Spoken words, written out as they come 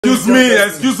Excuse me,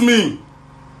 excuse me.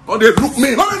 Oh, they look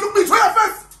me. No, they look me. Show your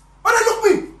face. Oh, they look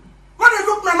me. No, they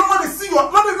look me. I don't want to see you.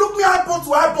 No, they look me eyeball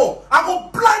to eyeball. I go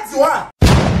blind your eye.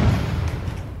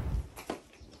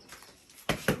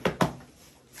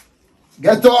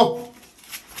 Get up.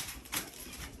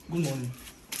 Good morning.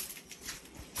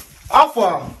 How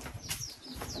far?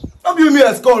 How do you mean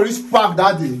let's go reach park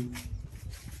that day?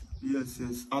 Yes.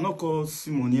 I not call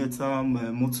Simon yet. My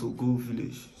motor go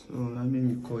village. So I mean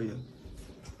we call here.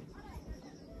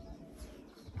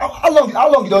 How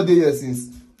long you don't dey here since?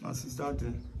 Since that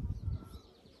day.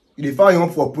 You dey find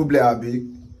home for problem, abi?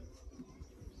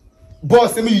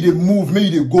 Boss say me you dey move, me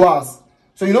you dey go house.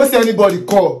 So you don't see anybody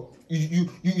call. You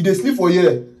dey sleep for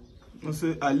here. I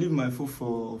say I leave my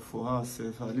phone for house.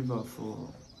 I leave her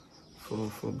for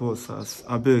boss house.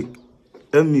 I beg,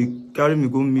 help me carry me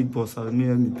go meet boss. Help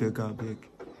me beg her beg.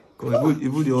 Cause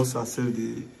even the house herself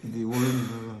they worry me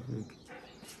very beg.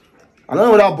 I don't know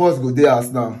what that boss go there house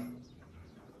now.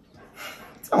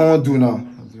 What I want to do now?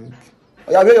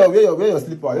 Yeah, wear your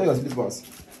slippers. Wear your slippers.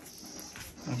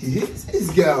 This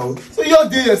girl. So you're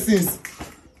there since.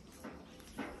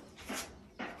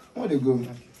 Where they go?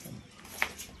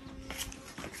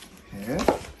 Yeah.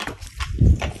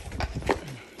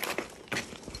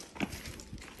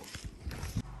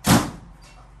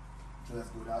 Let's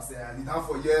go downstairs. I down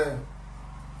for yeah.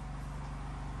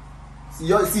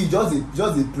 See, just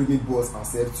the pregnant boss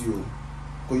accept you.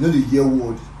 Cause you know the year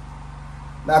word.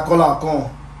 Now call her come.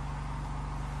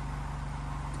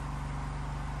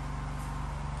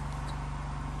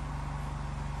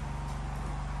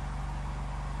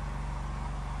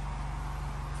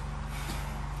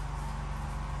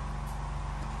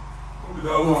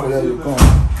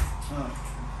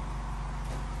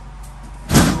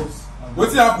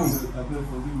 What's happen?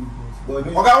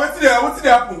 Okay, what's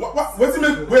happen? What's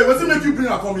make you bring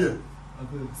her come here?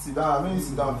 Sit down. Maybe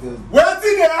sit down first. What's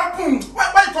happen?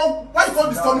 Why you call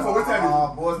this coming for what's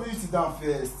happening? Boss, maybe sit down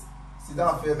first. Sit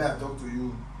down first. May I talk to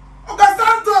you? Okay,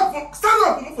 stand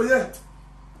up for here.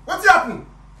 What's happen?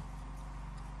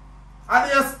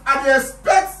 I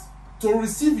expect to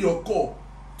receive your call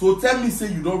to tell me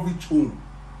say you don't reach home.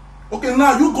 Okay,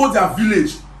 now you go their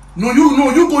village. No,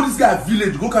 you go this guy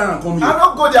village. Go carry and come here. I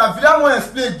don't go their village. I want to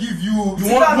explain. Give you.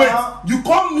 You want wait? Now. You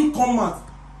come out.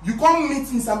 You come meet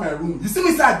inside my room. You see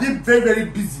me say I dey very very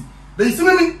busy. Then you see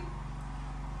me,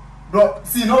 bro.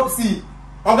 See.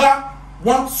 Oga,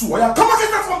 1, 2. Oya, come on,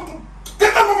 get out from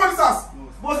this house.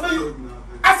 Boss, when you.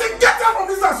 I said get out from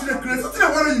this house. You dey crazy. What dey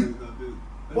worry you?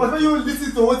 Boss, when you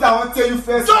listen to what I want to tell you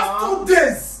first.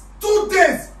 Just 2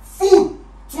 days. Food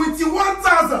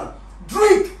 21,000.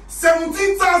 Drink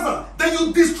 17,000. Then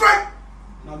you destroy.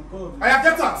 Oya,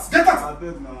 get out. I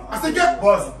say get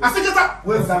boss. I say get out.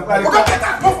 Wait, get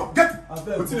out. Get.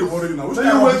 What dey worry you now? When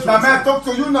you wait, I talk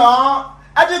to you now.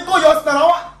 I did go your stand.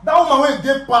 That woman went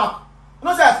dey park. You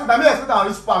know say I expect I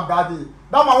reach park that day.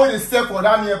 That man when they stay for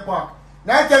that near park.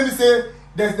 Now tell me say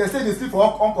they say they sleep for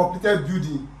uncompleted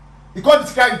building. He called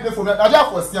this guy play for me. Now they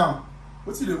for Siam.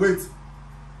 What's the wait?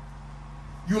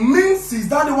 You mean since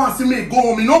that the one see me go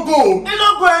home, he no go home? He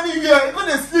no go anywhere. He go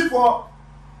dey sleep for.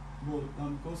 But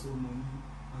because of money.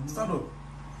 Stand up.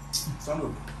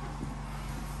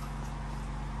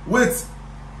 Wait.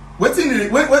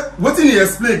 Wetin he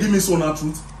explain give me so na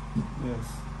truth? Yes.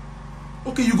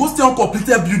 Okay, you go stay on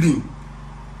completed building.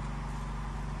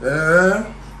 Of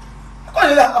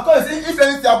course, if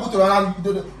anything happen to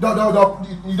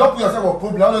you don't put yourself on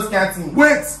problem, all those kind of things.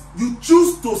 Wait, you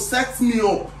choose to set me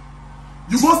up.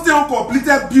 You go stay on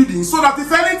completed building so that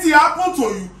if anything happen to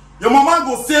you, your mama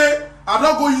go say, I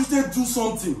don't go use to do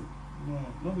something.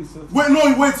 No be so. Wait,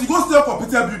 you go stay on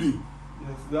completed building.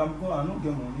 Yes, I don't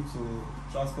get money to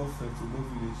transport fare to go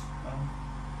village.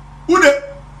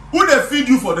 Who they feed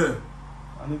you for them?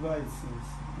 I never eat since.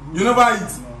 You never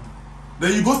eat? No.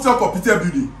 Then you go stay on completed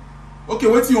building. Okay,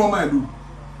 what do you want me to do?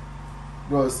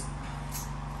 Bros,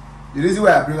 the reason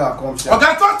why I bring her come, okay,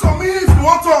 talk to me if you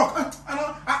want to talk.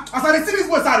 As I see this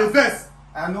voice, I reverse.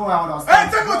 I know I understand.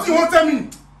 Hey, tell me what you want to tell me.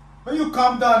 When you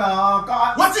calm down now,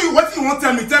 what do you want to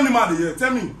tell me? Tell me, man, here.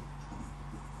 Tell me.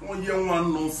 1 year,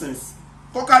 one nonsense.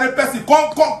 Come carry person,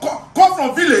 come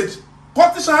from village.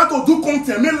 Come teach her how to do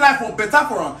content, make life for better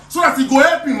for her, so that he go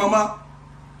help him, mama.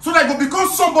 So that he go become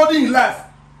somebody in life.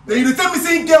 Then you tell me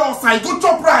say he get outside, go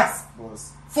chop rice.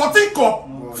 Boss. 14 cup.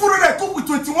 Food that cook with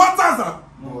 21,000.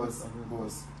 Boss.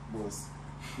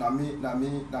 Na me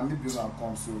bring am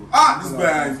come so. This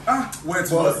guy. Wait,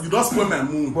 boss, you don't spoil my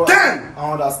mood. Then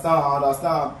I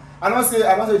understand. I don't say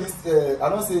this. I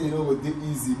don't say you know go dey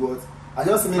easy, but I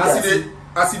just make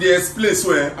as they explain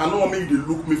so I don't want me to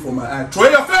look me for my eye. Throw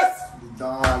your face.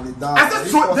 down. I said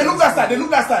throw. They look that side. They look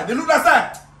that side. They look that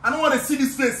side. I don't want to see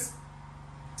this face.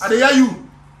 I dey hear you.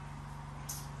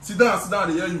 Sit down. Sit down.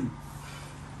 I dey hear you.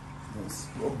 Boss,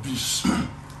 Rubbish.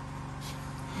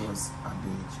 boss, I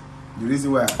beg. The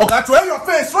reason why. Okay, throw your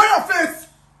face. Throw your face.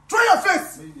 Throw your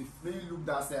face. Maybe look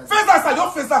that side. Face that side.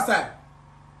 Don't face that side.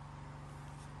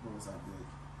 Boss, I beg.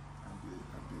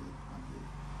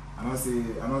 I don't say.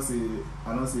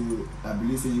 I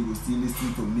believe say you will still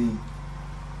listen to me.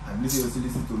 I believe you will still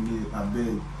listen to me. I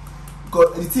beg.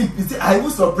 Because the thing, I even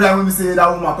surprised when me say that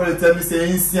woman come tell me say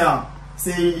Insian,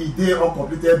 say he dey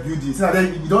uncompleted building. So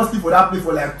then you don't sleep for that place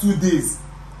for like 2 days.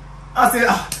 I say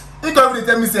he come even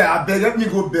tell me say I beg, let me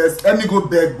go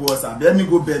beg boss. I beg, let me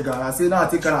go beg. And I say now I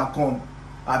take her and come.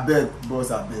 I beg boss,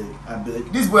 I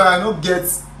beg. This boy I no get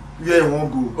where he wan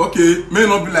go. Okay, may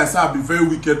not be like say I be very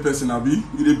wicked person, abi.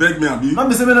 You dey beg me, abi. Not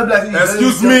be say may not be like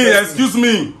Excuse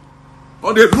me.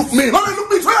 Oh, they look me. No, they look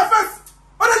me. Show your face.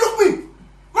 Oh, they look me.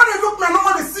 No, they look me. I don't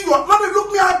want to see you. No, they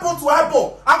look me eyeball to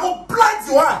eyeball. I go blind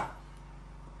your eye.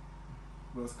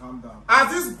 Boss, calm down. As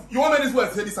this, you want me this boy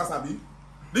say this as abi?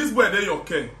 This boy dey your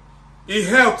care. It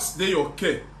helps dey your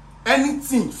care.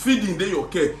 Anything feeding dey your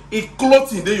care. It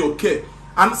clothing dey your care.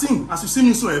 And see, as you see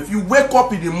me so, if you wake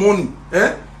up in the morning,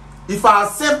 if I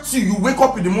accept you, you wake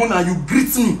up in the morning and you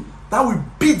greet me, that will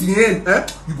be the end.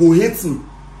 You go hate me.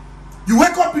 You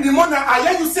wake up in the morning, I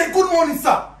hear you say good morning,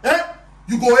 sir.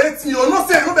 You go hate me. You're not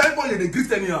saying no everybody they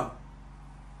greet anyhow.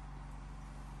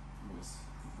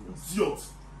 Idiot.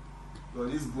 Yo,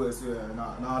 this boy swear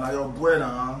now your boy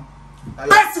now.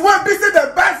 Best when be say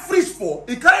they buy fridge for.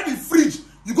 He carry the fridge.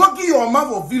 You go give your man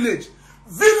for village.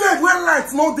 Village where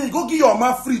lights no dey, go give your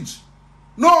man fridge.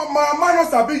 No, my man no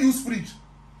sabi use fridge.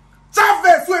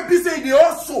 Chavez wey be say dey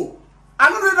also. I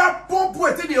know that poor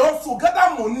boy take dey also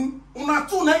gather money. Una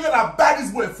two na get a buy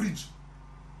this boy fridge.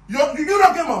 You don't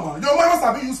get mama. Your man no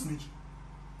sabi use fridge.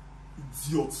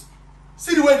 Idiot.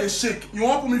 See the way they shake. You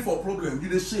want put me for a problem. You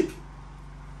dey shake.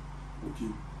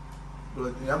 Okay.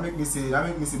 But that make me say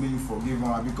may you forgive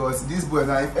man because this boy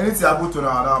now if anything happen to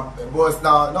now boss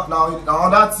now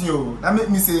that thing oh that make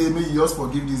me say may you just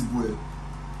forgive this boy.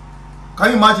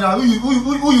 Can you imagine now who you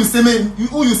say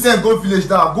who you send go village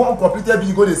now go uncompleted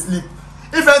building go dey sleep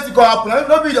if anything come happen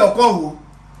no be dey come o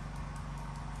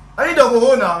I need to go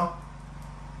home now.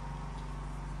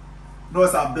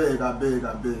 Bros abeg na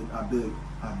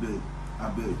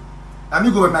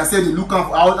me go with myself dey look am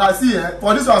for I see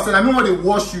for this one say na me wan dey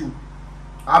wash you.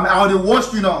 I will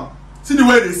wash you now. See the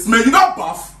way they smell. You don't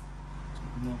bath?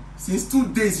 No. Since 2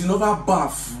 days, you never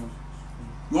bath.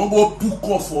 No. You won't go book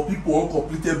off for people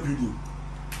uncompleted building.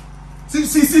 See.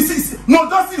 No,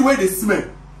 just see the way they smell.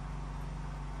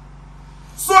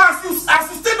 So as you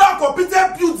stay down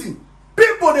completed building,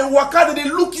 people they walk out and they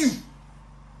look you.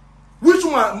 Which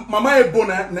one, Mama Ebo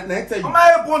na tell you? Mama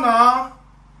Ebo na.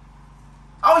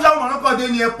 How you want to go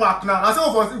there near park now? I say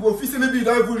go fit maybe you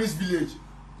don't even reach village.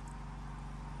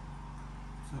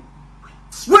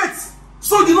 Wait,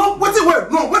 so you know what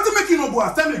make you no go?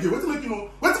 Tell me again.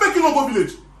 What make you no go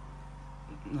village?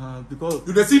 Because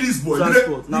you dey see this boy. You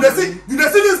dey see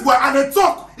this boy and they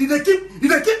talk. You dey keep. You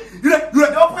don't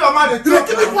put your mouth. You dey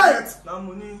keep it quiet. Na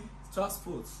money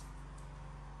transport.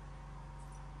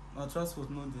 Na transport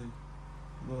no dey.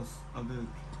 Boss, abeg,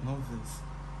 no vex.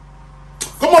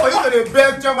 Come on, for you to dey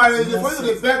beg, chairman. For you to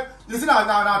dey beg, you see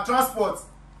na transport.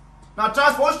 Na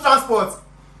transport. Which transport?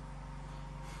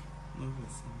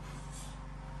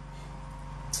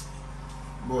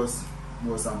 Boss,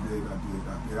 abeg.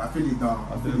 I feel it down.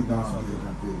 Abeg.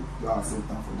 You are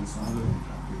accepting for this one.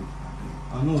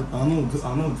 I know do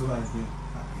like that.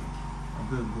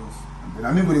 Abeg, boss. I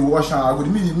mean go dey wash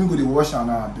am. Me go dey wash am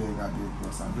now. Abeg,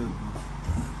 boss. Abeg.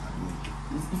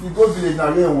 If you go village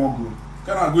now, where you wan go?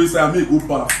 Can I go inside and make go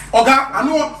bath? Oga, I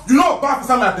know you know bath is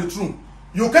like the truth.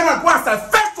 You cannot go outside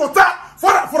fetch water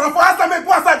for outside make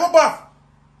go outside go bath.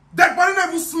 That body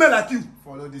never smell like you.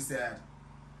 Follow this side.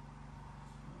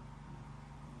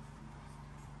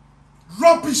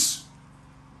 Rubbish.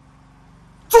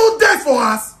 2 days for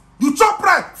us. You chop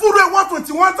right. Food rate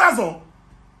 121,000.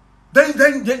 Then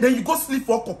you go sleep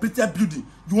for a completed building.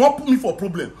 You won't put me for a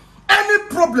problem. Any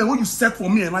problem when you set for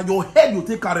me and your head will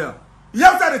take career. You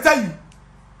have to tell you.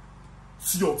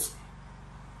 Idiot.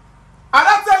 And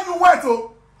I tell you what,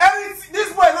 oh,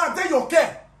 this boy now take your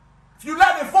care. If you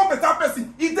like a form better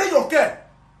person, he take your care.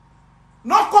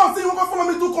 Not come say you go follow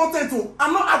me do content, oh.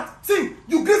 I'm not think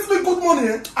you give me good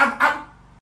money,